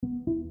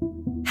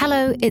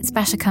Hello, it's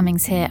Basha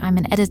Cummings here. I'm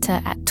an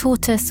editor at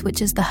Tortoise,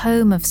 which is the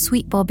home of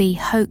Sweet Bobby,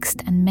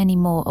 Hoaxed, and many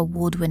more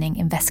award-winning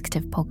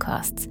investigative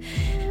podcasts.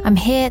 I'm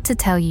here to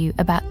tell you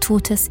about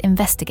Tortoise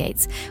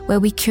Investigates, where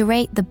we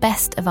curate the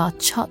best of our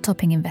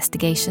chart-topping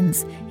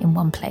investigations in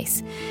one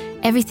place.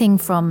 Everything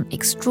from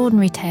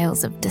extraordinary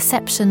tales of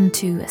deception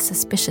to a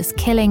suspicious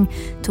killing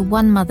to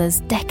one mother's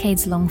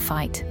decades-long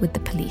fight with the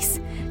police.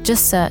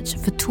 Just search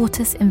for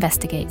Tortoise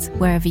Investigates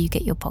wherever you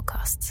get your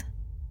podcasts.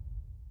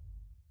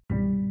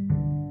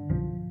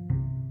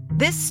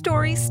 This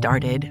story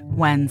started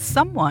when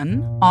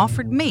someone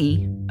offered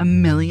me $1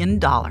 million.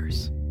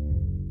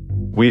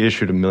 We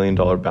issued $1 million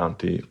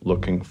bounty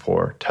looking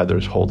for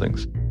Tether's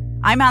holdings.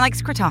 I'm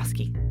Alex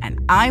Krotowski,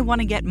 and I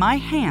want to get my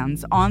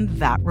hands on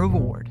that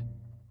reward.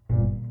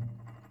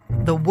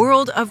 The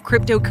world of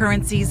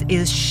cryptocurrencies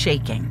is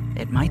shaking.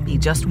 It might be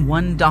just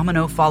one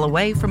domino fall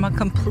away from a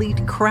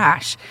complete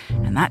crash,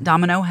 and that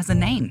domino has a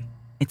name.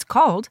 It's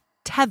called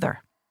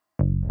Tether.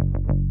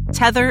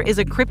 Tether is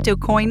a crypto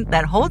coin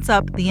that holds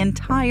up the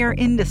entire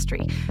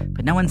industry,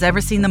 but no one's ever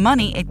seen the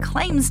money it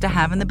claims to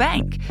have in the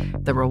bank.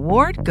 The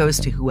reward goes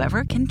to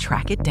whoever can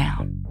track it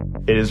down.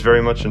 It is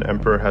very much an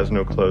emperor has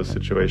no clothes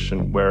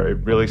situation where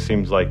it really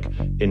seems like,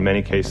 in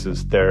many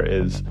cases, there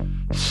is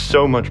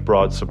so much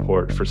broad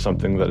support for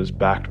something that is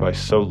backed by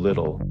so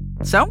little.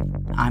 So,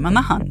 I'm on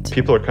the hunt.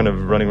 People are kind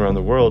of running around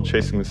the world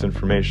chasing this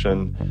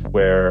information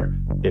where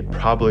it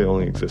probably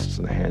only exists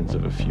in the hands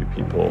of a few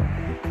people.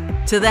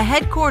 To the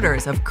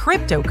headquarters of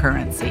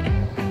cryptocurrency.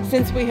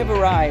 Since we have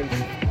arrived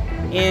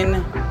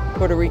in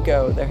Puerto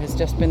Rico, there has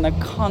just been the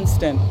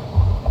constant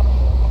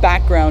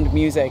background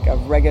music of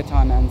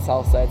reggaeton and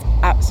salsa. It's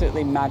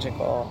absolutely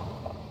magical.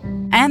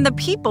 And the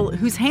people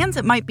whose hands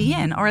it might be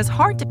in are as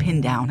hard to pin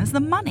down as the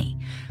money.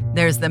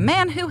 There's the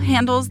man who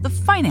handles the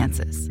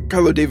finances.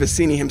 Carlo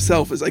Davicini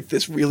himself is like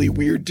this really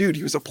weird dude.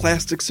 He was a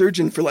plastic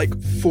surgeon for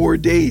like 4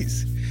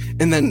 days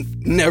and then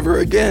never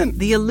again.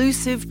 The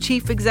elusive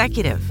chief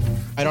executive.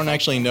 I don't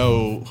actually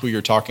know who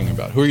you're talking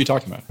about. Who are you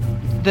talking about?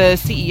 The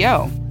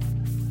CEO.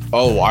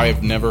 Oh,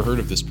 I've never heard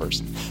of this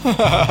person.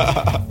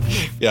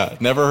 Yeah,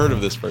 never heard of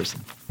this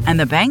person. And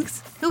the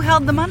banks who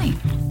held the money.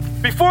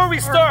 Before we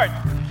start,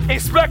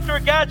 Inspector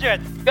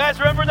Gadget. You guys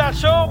remember that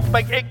show?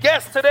 My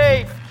guest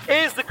today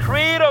is the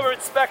creator of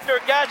Inspector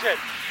Gadget.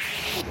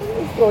 What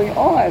is going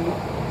on?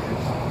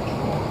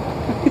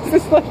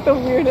 This is like the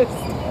weirdest.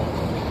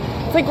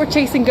 It's like we're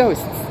chasing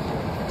ghosts.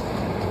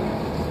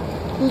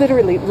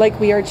 Literally, like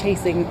we are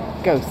chasing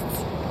ghosts.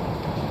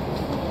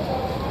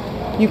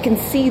 You can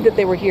see that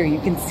they were here. You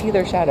can see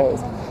their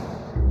shadows.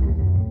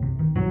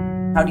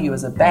 How do you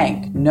as a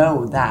bank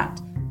know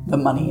that the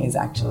money is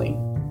actually,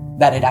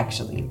 that it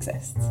actually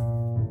exists?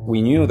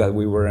 We knew that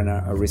we were in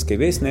a risky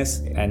business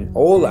and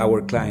all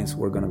our clients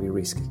were going to be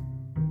risky.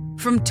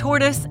 From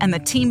Tortoise and the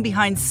team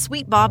behind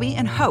Sweet Bobby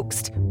and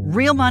Hoaxed,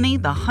 Real Money,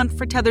 The Hunt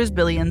for Tether's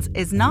Billions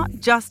is not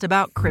just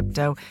about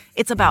crypto.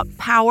 It's about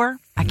power,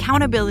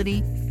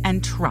 accountability,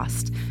 and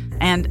trust,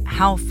 and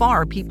how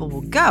far people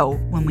will go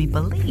when we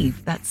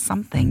believe that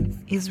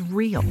something is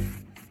real.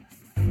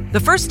 The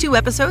first 2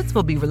 episodes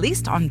will be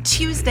released on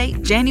Tuesday,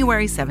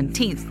 January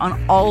 17th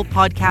on all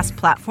podcast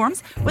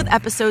platforms, with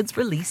episodes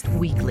released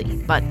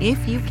weekly. But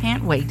if you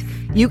can't wait,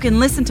 you can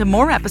listen to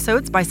more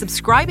episodes by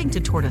subscribing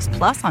to Tortoise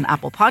Plus on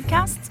Apple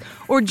Podcasts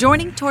or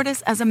joining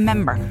Tortoise as a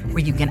member,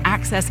 where you can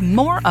access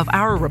more of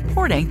our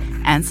reporting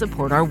and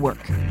support our work.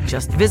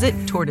 Just visit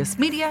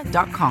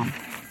tortoisemedia.com.